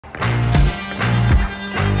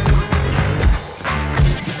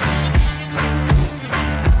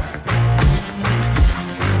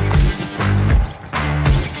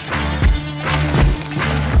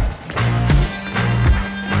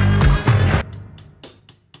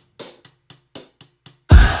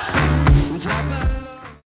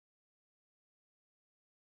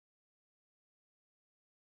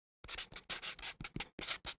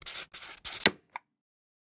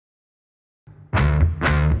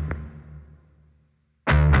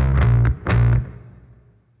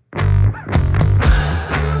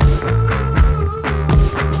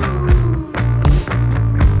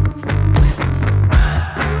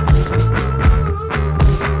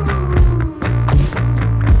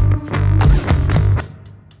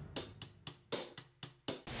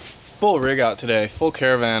full rig out today, full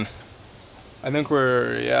caravan. I think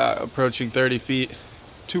we're, approaching 30 feet.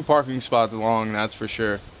 2 parking spots long, that's for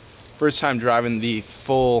sure. First time driving the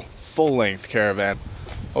full length caravan.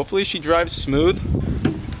 Hopefully she drives smooth.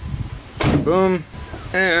 Boom,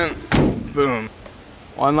 and boom.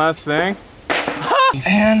 One last thing.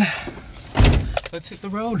 And let's hit the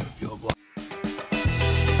road. Fuel block.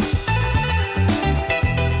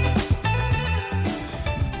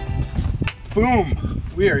 Boom,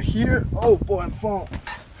 we are here. Oh boy, I'm falling.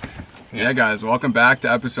 Yeah guys, welcome back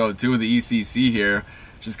to episode 2 of the ECC here.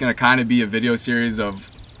 Just gonna kind of be a video series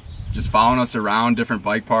of just following us around different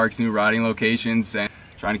bike parks, new riding locations, and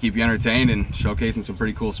trying to keep you entertained and showcasing some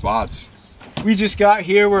pretty cool spots. We just got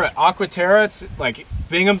here, we're at Aqua-Terrra. It's like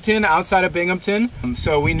Binghamton, outside of Binghamton.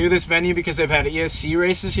 So we knew this venue because they've had ESC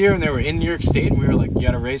races here and they were in New York State, and we were like, you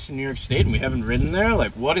got a race in New York State and we haven't ridden there?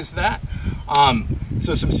 Like, what is that?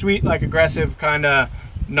 So some sweet, like aggressive, kind of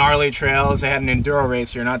gnarly trails. They had an enduro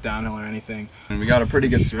race here, not downhill or anything. And we got a pretty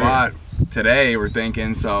good spot today, we're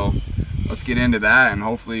thinking, so let's get into that and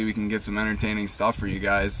hopefully we can get some entertaining stuff for you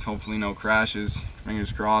guys. Hopefully no crashes,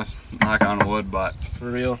 fingers crossed, knock on wood, but For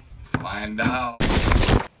real. find out.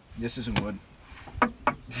 This isn't wood.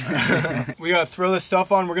 We gotta throw this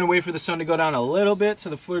stuff on. We're gonna wait for the sun to go down a little bit so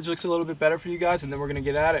the footage looks a little bit better for you guys, and then we're gonna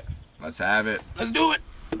get at it. Let's have it. Let's do it.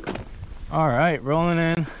 All right, rolling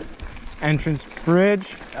in. Entrance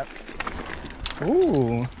bridge.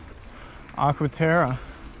 Ooh, Aqua-Terrra.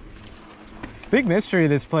 Big mystery,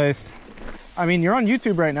 this place. I mean, you're on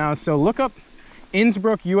YouTube right now, so look up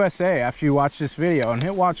Innsbruck, USA after you watch this video and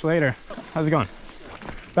hit watch later. How's it going?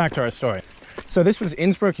 Back to our story. So this was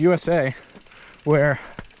Innsbruck, USA, where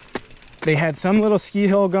they had some little ski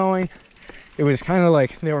hill going. It was kind of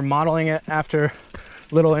like they were modeling it after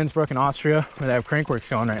Little Innsbruck in Austria, where they have crankworks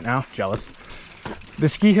going right now. Jealous. The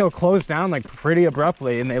ski hill closed down like pretty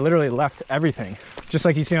abruptly, and they literally left everything. Just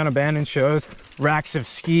like you see on abandoned shows, racks of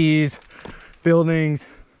skis, buildings.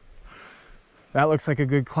 That looks like a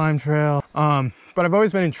good climb trail. But I've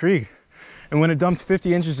always been intrigued. And when it dumped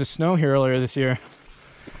 50 inches of snow here earlier this year,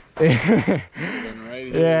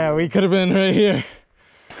 yeah, we could have been right here.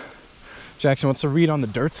 Jackson, what's the read on the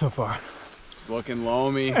dirt so far? It's looking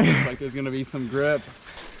loamy. Looks like there's gonna be some grip.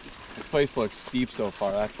 This place looks steep so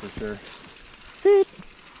far, that's for sure. Steep.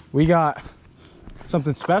 We got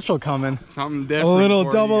something special coming. Something different. A little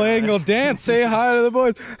double angle dance. Say hi to the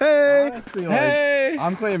boys. Hey, honestly, hey.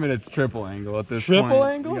 I'm claiming it's triple angle at this Triple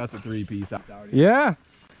point. angle? We got the 3-piece out. Yeah.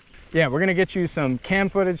 Yeah, we're gonna get you some cam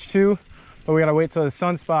footage too, but we gotta wait till the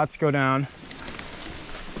sunspots go down.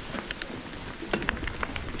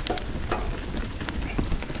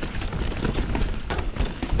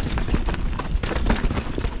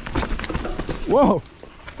 Whoa!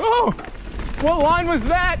 Oh! What line was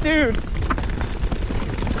that, dude?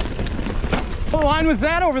 What line was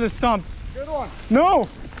that over the stump? Good one. No!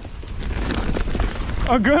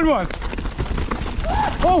 A good one.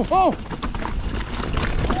 Oh, oh!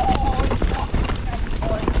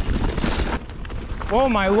 Oh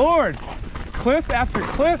my lord! Cliff after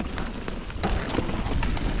cliff.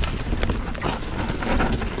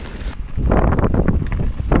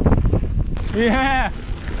 Yeah!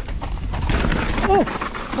 Oh!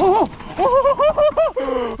 Oh! Oh!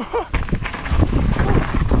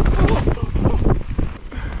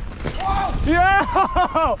 Yeah!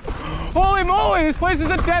 Holy moly, this place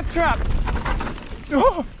is a death trap!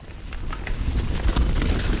 Oh.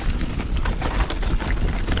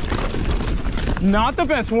 Not the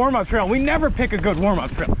best warm-up trail. We never pick a good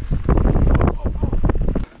warm-up trail.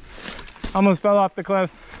 Almost fell off the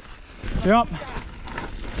cliff. Yep.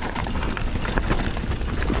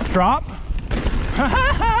 Drop.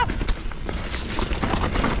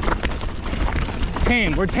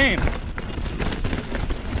 Tame, we're tame.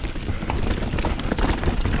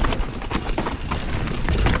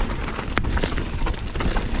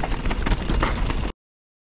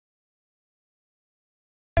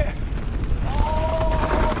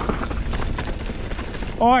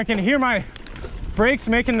 Oh, I can hear my brakes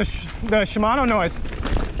making the Shimano noise.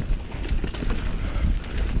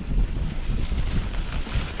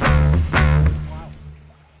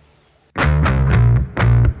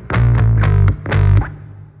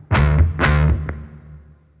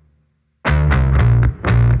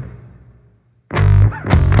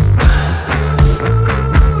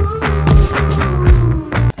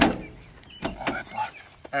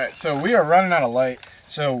 Alright, so we are running out of light.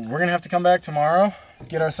 So we're gonna have to come back tomorrow,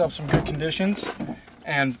 get ourselves some good conditions,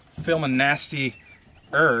 and film a nasty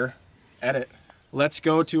edit. Let's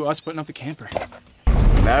go to us putting up the camper.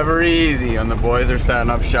 Never easy when the boys are setting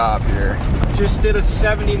up shop here. Just did a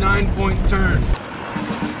 79-point turn.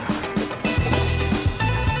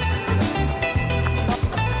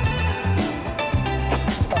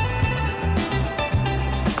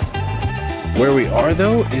 Where we are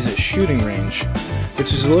though is a shooting range,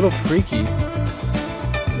 which is a little freaky.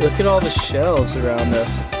 Look at all the shells around us.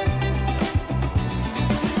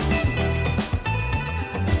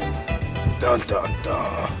 Dun dun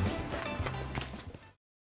dun.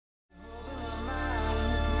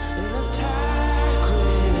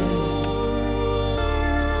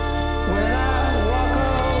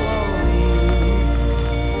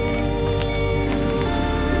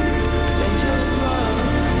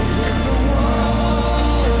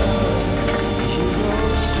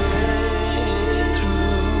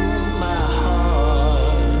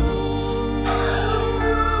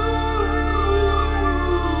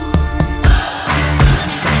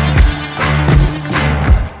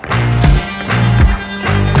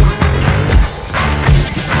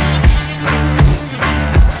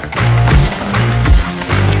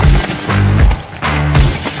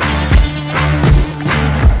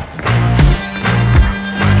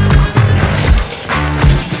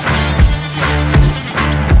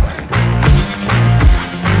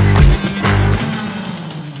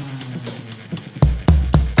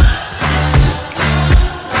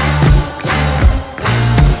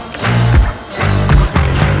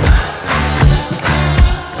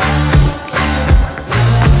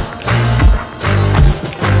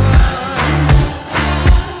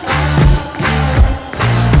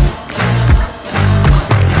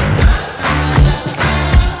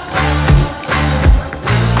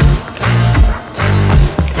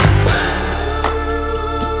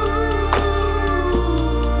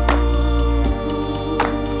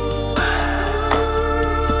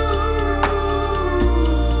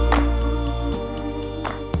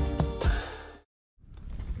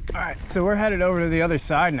 So we're headed over to the other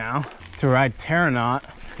side now to ride Terra.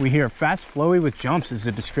 We hear fast flowy with jumps is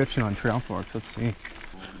the description on Trail Forks. Let's see.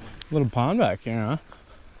 Little pond back here, huh?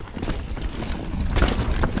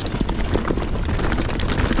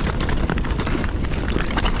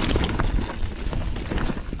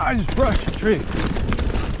 I just brushed a tree.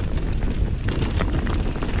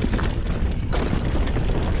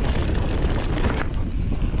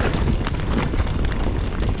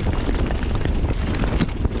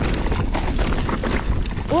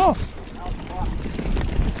 Oh!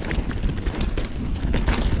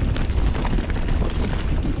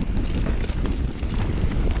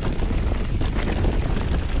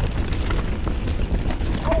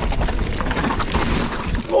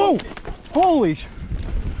 Oh! Holy sh!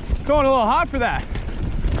 Going a little hot for that.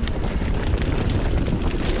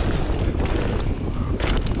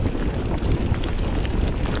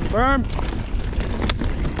 Firm.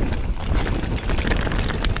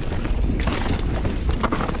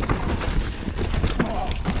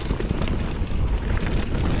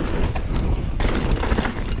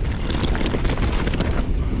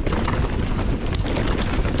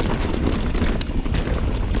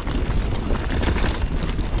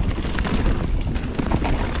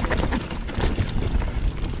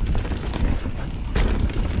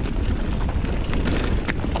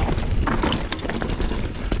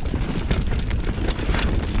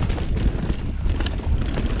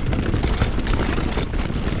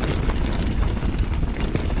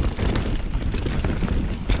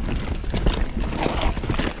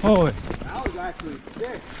 Holy. That was actually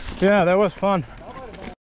sick. Yeah, that was fun.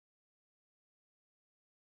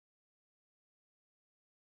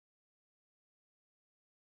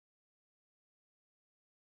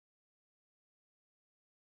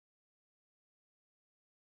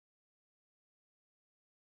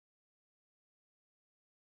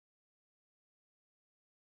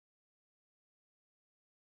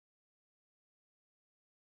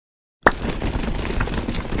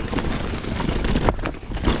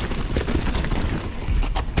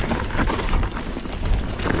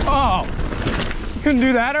 Oh, couldn't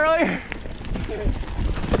do that earlier?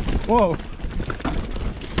 Whoa.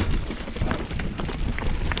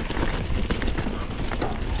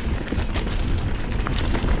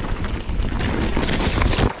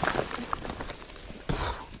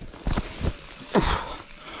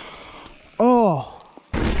 Oh.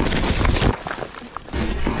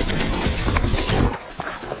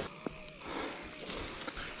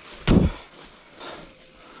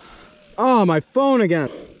 Oh, my phone again.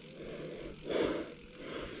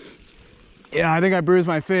 Yeah, I think I bruised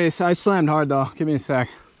my face. I slammed hard though. Give me a sec.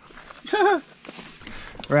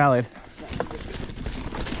 Rallied.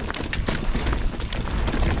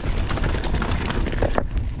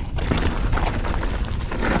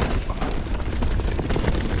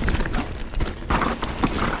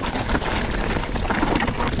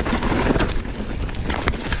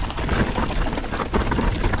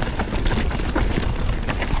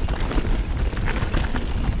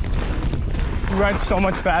 ride so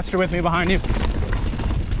much faster with me behind you.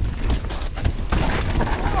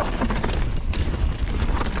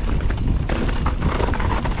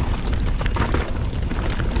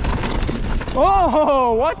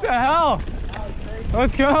 Oh, what the hell?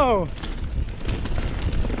 Let's go.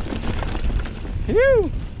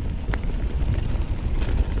 Phew.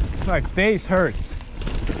 My face hurts.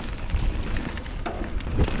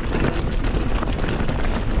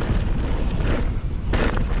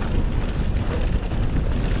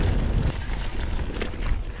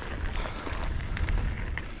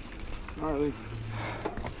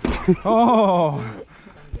 Oh,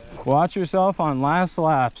 watch yourself on last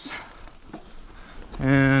laps.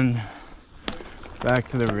 And back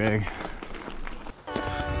to the rig.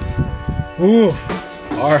 Ooh,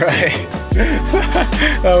 all right.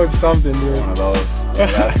 That was something, dude. One of those. Yeah,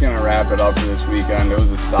 that's gonna wrap it up for this weekend. It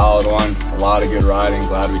was a solid one. A lot of good riding.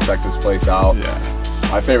 Glad we checked this place out. Yeah.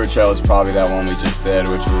 My favorite trail is probably that one we just did,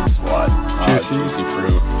 which was what? Juicy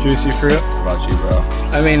fruit. Juicy fruit. What about you, bro?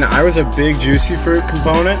 I mean, I was a big juicy fruit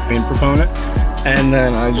proponent, and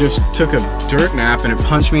then I just took a dirt nap and it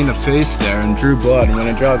punched me in the face there and drew blood. And when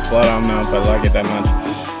it draws blood, I don't know if I like it that much.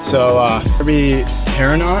 So, maybe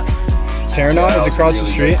Terranaut is across the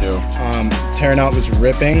street. Terranaut was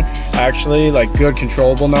ripping, actually, like good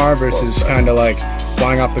controllable gnar versus kind of like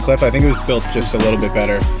flying off the cliff. I think it was built just a little bit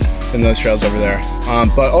better than those trails over there.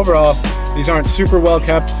 But overall, these aren't super well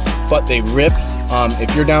kept, but they rip.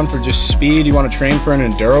 If you're down for just speed, you want to train for an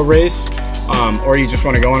enduro race, or you just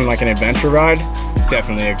want to go on like an adventure ride,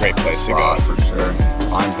 definitely a great place to go. For sure.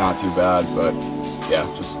 Mine's not too bad, but yeah,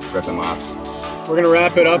 just ripping laps. We're gonna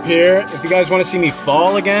wrap it up here. If you guys want to see me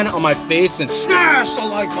fall again on my face, then smash the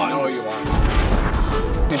like button. No, you won't.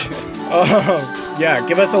 Yeah,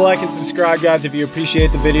 give us a like and subscribe, guys, if you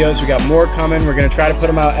appreciate the videos. We got more coming. We're gonna try to put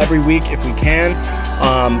them out every week if we can,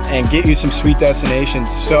 and get you some sweet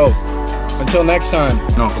destinations. So until next time,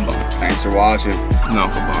 Thanks for watching.